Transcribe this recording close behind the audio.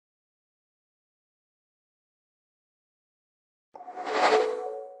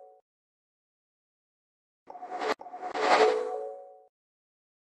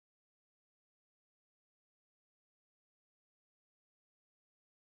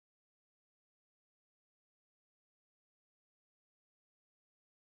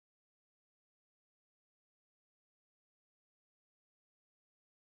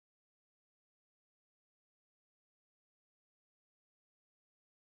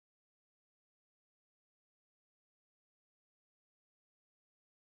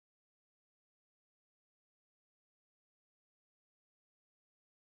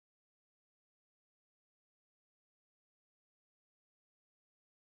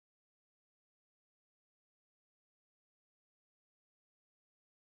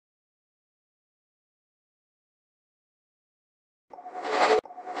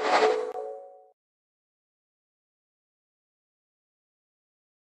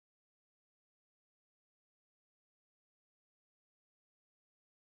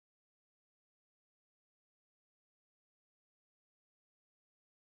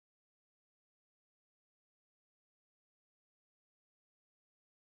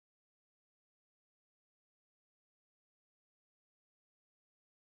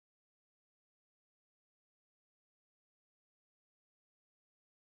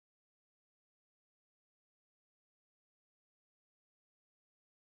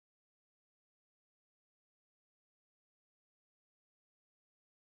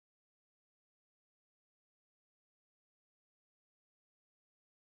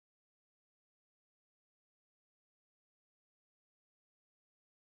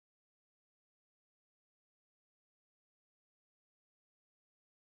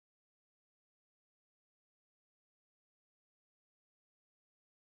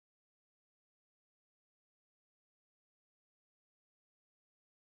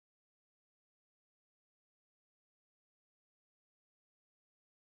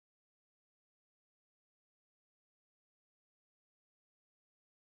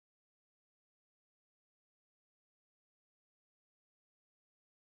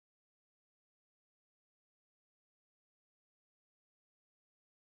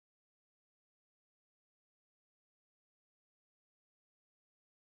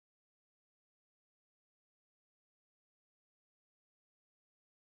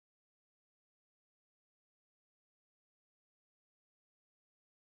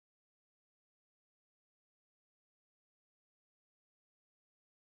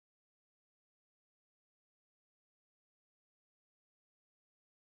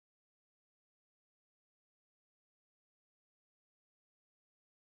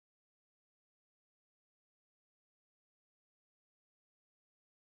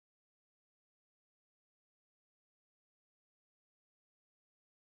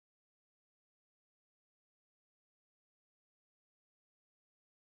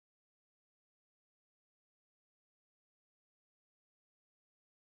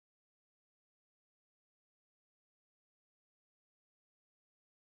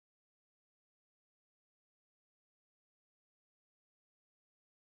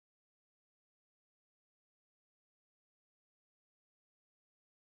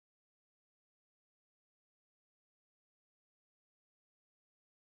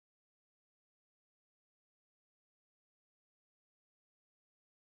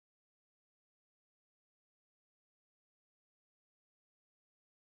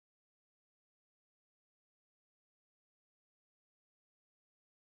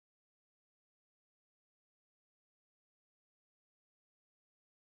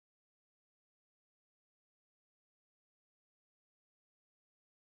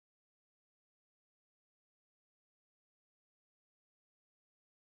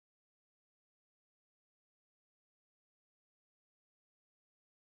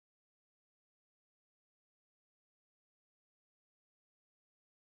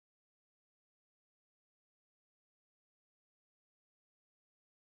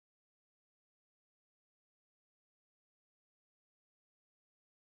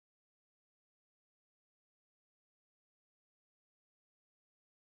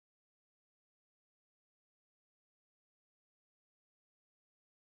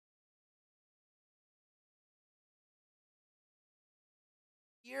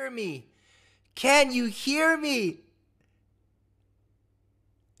Hear me? Can you hear me?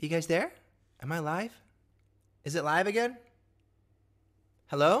 You guys there? Am I live? Is it live again?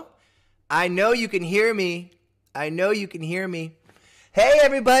 Hello? I know you can hear me. I know you can hear me. Hey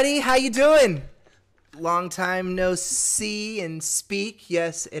everybody, how you doing? Long time no see and speak.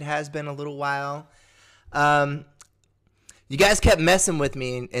 Yes, it has been a little while. You guys kept messing with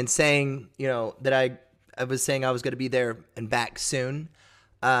me and saying, that I was saying I was going to be there and back soon.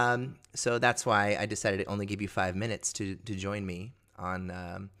 So that's why I decided to only give you 5 minutes to join me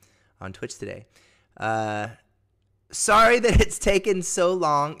on Twitch today. Sorry that it's taken so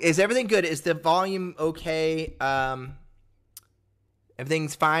long. Is everything good? Is the volume okay?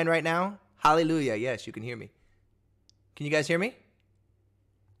 Everything's fine right now? Hallelujah. Yes, you can hear me. Can you guys hear me?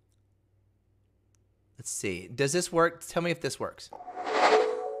 Let's see. Does this work? Tell me if this works.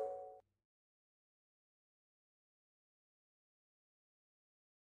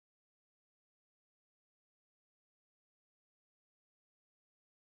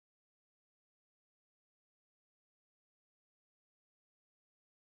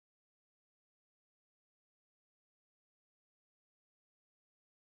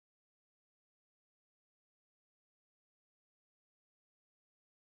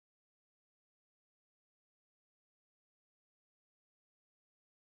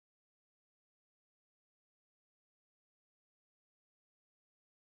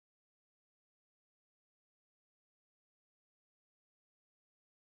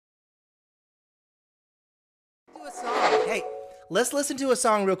 Hey, let's listen to a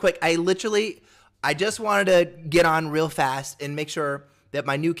song real quick. I just wanted to get on real fast and make sure that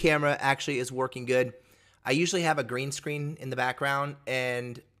my new camera actually is working good. I usually have a green screen in the background,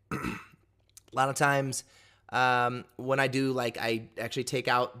 and a lot of times when I do, I actually take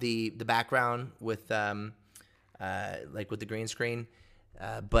out the background with with the green screen,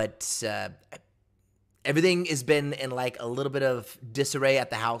 but everything has been in a little bit of disarray at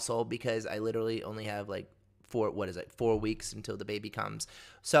the household because I literally only have 4 weeks until the baby comes.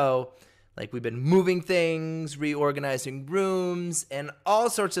 So we've been moving things, reorganizing rooms, and all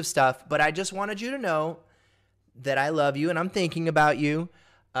sorts of stuff. But I just wanted you to know that I love you and I'm thinking about you.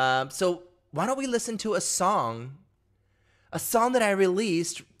 So why don't we listen to a song that I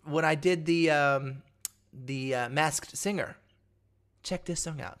released when I did the Masked Singer. Check this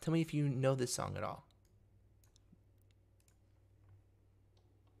song out. Tell me if you know this song at all.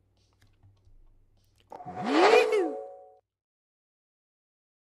 Woo!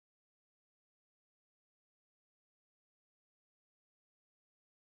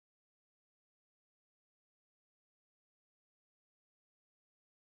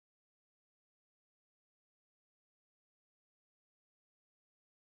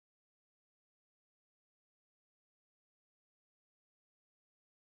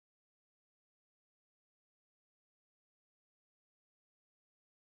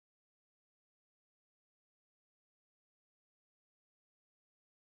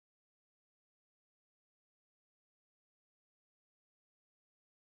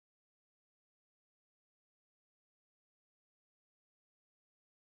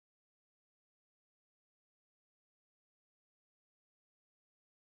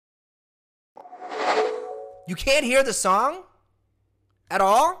 You can't hear the song at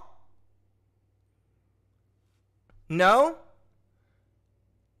all? No?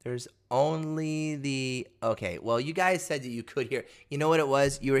 There's only the... Okay, well, you guys said that you could hear. You know what it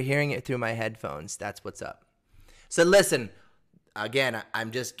was? You were hearing it through my headphones. That's what's up. So listen, again,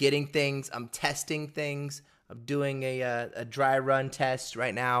 I'm just getting things. I'm testing things. I'm doing a dry run test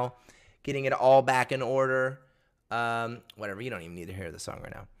right now, getting it all back in order. Whatever. You don't even need to hear the song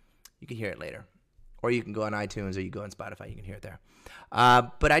right now. You can hear it later. Or you can go on iTunes or you go on Spotify. You can hear it there.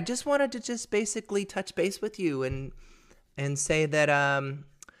 But I just wanted to basically touch base with you and say that,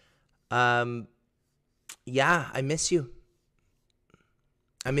 yeah, I miss you.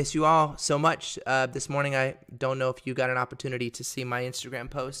 I miss you all so much. This morning, I don't know if you got an opportunity to see my Instagram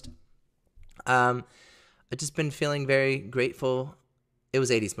post. I've just been feeling very grateful. It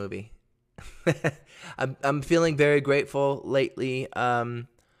was 80s movie. I'm feeling very grateful lately.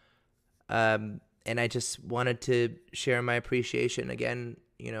 And I just wanted to share my appreciation again,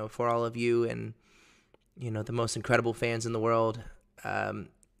 for all of you and, the most incredible fans in the world,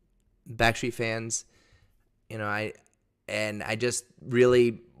 Backstreet fans. I just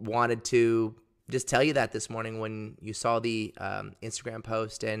really wanted to just tell you that this morning when you saw the Instagram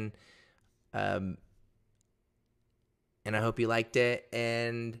post, and I hope you liked it.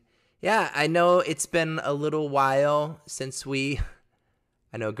 And yeah, I know it's been a little while since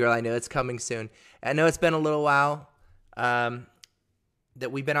I know, girl, I know it's coming soon. I know it's been a little while.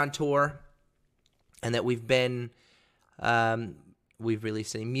 that we've been on tour and that we've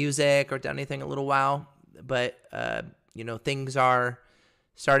released any music or done anything in a little while, but things are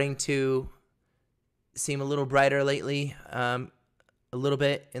starting to seem a little brighter lately, a little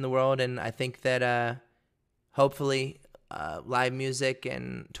bit in the world, and I think that hopefully live music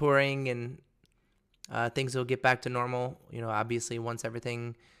and touring and things will get back to normal. Obviously once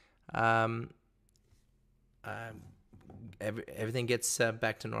everything everything gets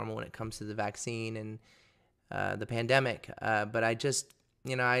back to normal when it comes to the vaccine and the pandemic. But I just,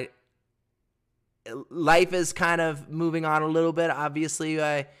 life is kind of moving on a little bit. Obviously,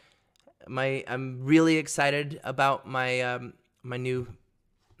 I'm really excited about my new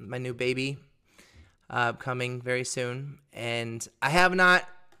baby coming very soon, and I have not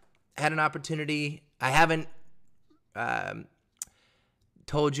had an opportunity. I haven't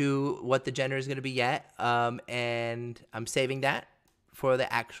told you what the gender is going to be yet, and I'm saving that for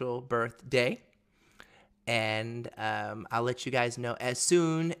the actual birthday. And I'll let you guys know as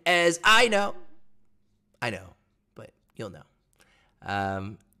soon as I know. I know, but you'll know.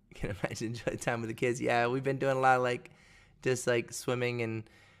 Can imagine enjoy time with the kids. Yeah, we've been doing a lot of just swimming, and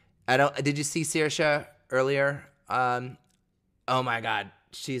did you see Saoirse earlier? Oh my God,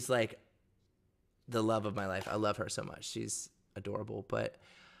 she's like the love of my life. I love her so much. She's adorable. But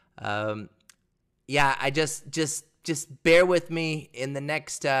yeah, I just bear with me in the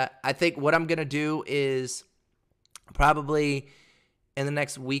next, I think what I'm going to do is probably in the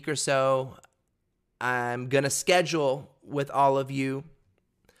next week or so, I'm going to schedule with all of you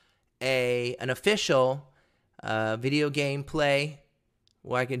an official video game play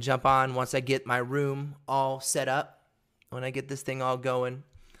where I can jump on once I get my room all set up, when I get this thing all going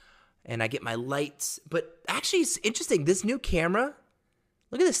and I get my lights. But actually, it's interesting. This new camera,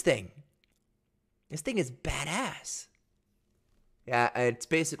 look at this thing. This thing is badass. Yeah, it's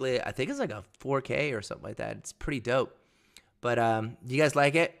basically, I think it's like a 4K or something like that. It's pretty dope. But do you guys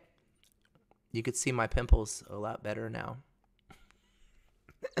like it? You could see my pimples a lot better now.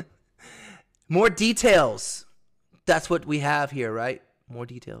 More details. That's what we have here, right? More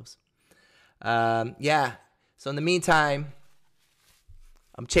details. Yeah. So in the meantime,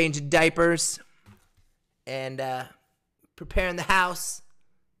 I'm changing diapers and preparing the house.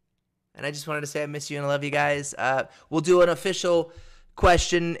 And I just wanted to say I miss you and I love you guys. We'll do an official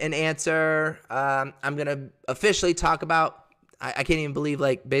question and answer. I'm going to officially talk about, I can't even believe,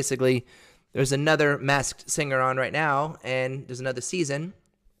 basically, there's another Masked Singer on right now, and there's another season.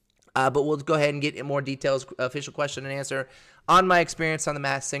 But we'll go ahead and get more details, official question and answer on my experience on The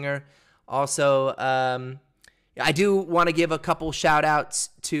Masked Singer. Also, I do want to give a couple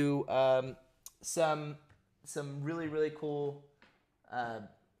shout-outs to some really, really cool,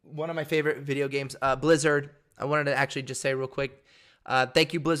 one of my favorite video games, Blizzard. I wanted to actually just say real quick,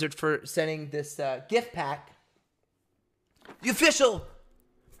 thank you, Blizzard, for sending this gift pack. The official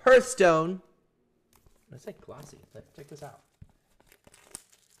Hearthstone. It's like glossy. Check this out.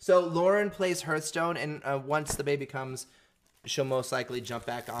 So Lauren plays Hearthstone, and once the baby comes, she'll most likely jump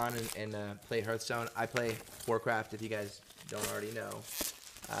back on and play Hearthstone. I play Warcraft, if you guys don't already know.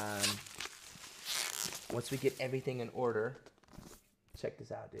 Once we get everything in order, check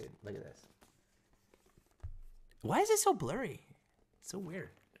this out, dude. Look at this. Why is it so blurry? It's so weird.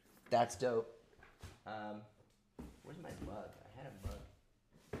 That's dope. Where's my mug? I had a mug.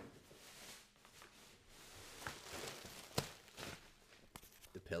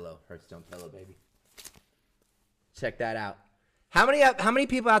 The pillow, Hearthstone pillow, baby. Check that out. How many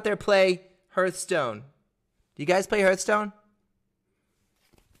people out there play Hearthstone? Do you guys play Hearthstone?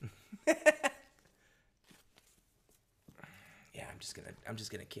 Yeah, I'm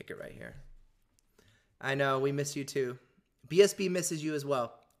just gonna kick it right here. I know, we miss you too. BSB misses you as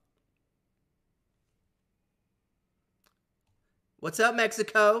well. What's up,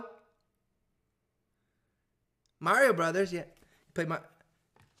 Mexico? Mario Brothers, yeah. Play my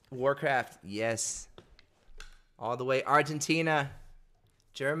Warcraft, yes. All the way. Argentina,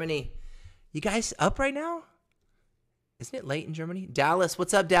 Germany. You guys up right now? Isn't it late in Germany? Dallas,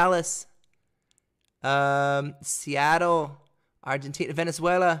 what's up, Dallas? Seattle, Argentina,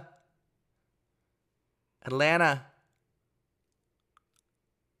 Venezuela, Atlanta,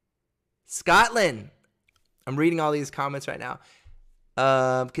 Scotland. I'm reading all these comments right now.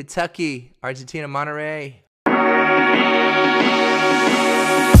 Kentucky, Argentina, Monterey.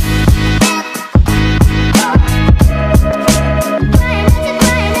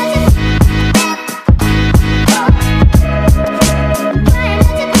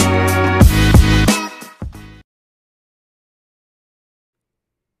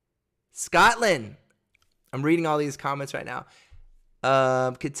 Scotland. I'm reading all these comments right now.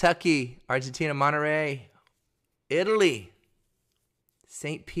 Kentucky, Argentina, Monterey, Italy,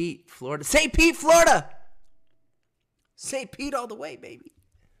 St. Pete, Florida. St. Pete, Florida. St. Pete all the way, baby.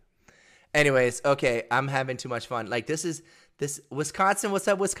 Anyways, okay, I'm having too much fun. Like this Wisconsin. What's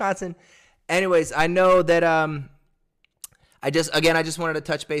up, Wisconsin? Anyways, I know that I just wanted to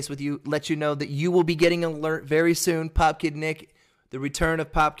touch base with you, let you know that you will be getting an alert very soon. Pop Kid Nick, the return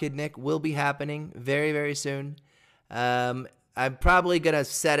of Pop Kid Nick will be happening very, very soon. I'm probably gonna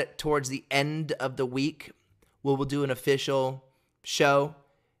set it towards the end of the week. We'll do an official show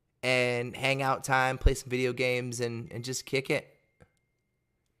and hangout time, play some video games, and just kick it.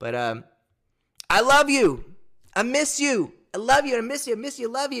 But I love you. I miss you. I love you. I miss you. I miss you.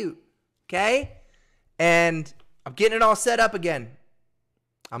 Love you. Okay? And I'm getting it all set up again.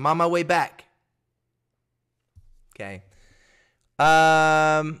 I'm on my way back. Okay.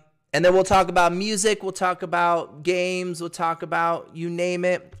 And then we'll talk about music. We'll talk about games. We'll talk about you name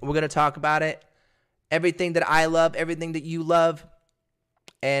it. We're going to talk about it. Everything that I love, everything that you love.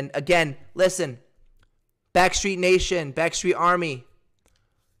 And again, listen, Backstreet Nation, Backstreet Army,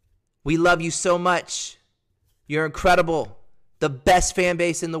 we love you so much. You're incredible. The best fan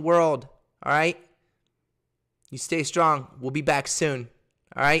base in the world. All right? You stay strong. We'll be back soon.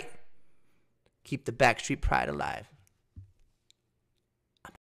 All right? Keep the Backstreet pride alive.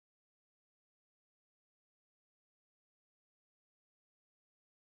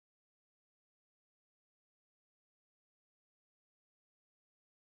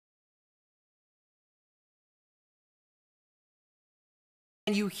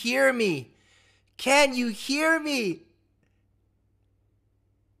 Can you hear me? Can you hear me?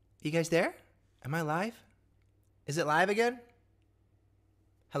 You guys there? Am I live? Is it live again?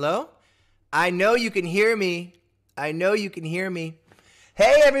 Hello? I know you can hear me. I know you can hear me.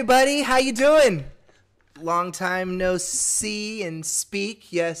 Hey everybody, how you doing? Long time no see and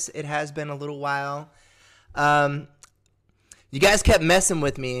speak. Yes, it has been a little while. You guys kept messing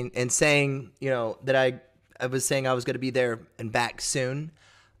with me and saying, you know, that I was saying I was going to be there and back soon.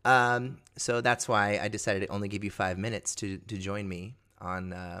 So that's why I decided to only give you 5 minutes to join me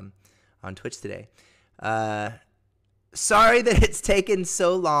on Twitch today. Sorry that it's taken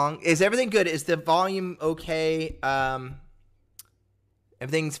so long. Is everything good? Is the volume okay?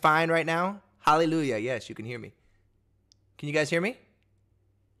 Everything's fine right now? Hallelujah. Yes, you can hear me. Can you guys hear me?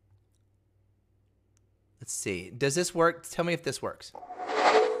 Let's see. Does this work? Tell me if this works.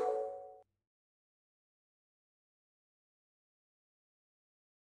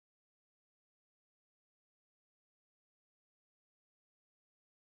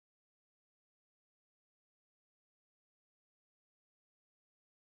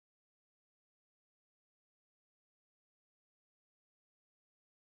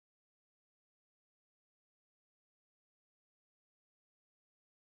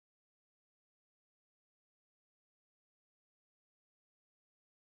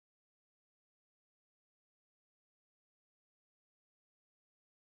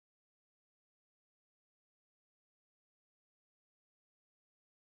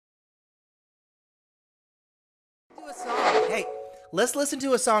 Hey, let's listen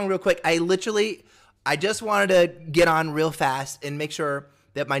to a song real quick. I just wanted to get on real fast and make sure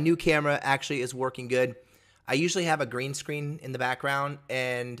that my new camera actually is working good. I usually have a green screen in the background,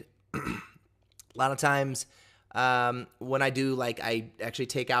 and a lot of times when I do, like, I actually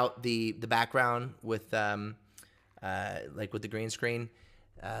take out the background with like with the green screen,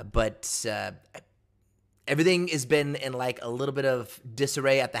 but everything has been in like a little bit of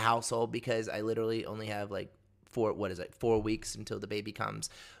disarray at the household because I literally only have like 4 weeks until the baby comes.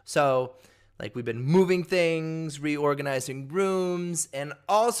 So like we've been moving things, reorganizing rooms, and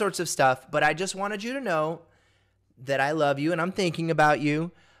all sorts of stuff. But I just wanted you to know that I love you and I'm thinking about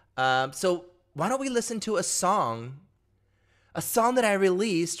you. So why don't we listen to a song that I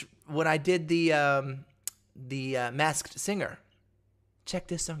released when I did the Masked Singer. Check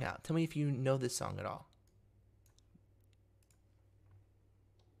this song out. Tell me if you know this song at all.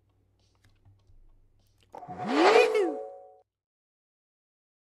 Yeah.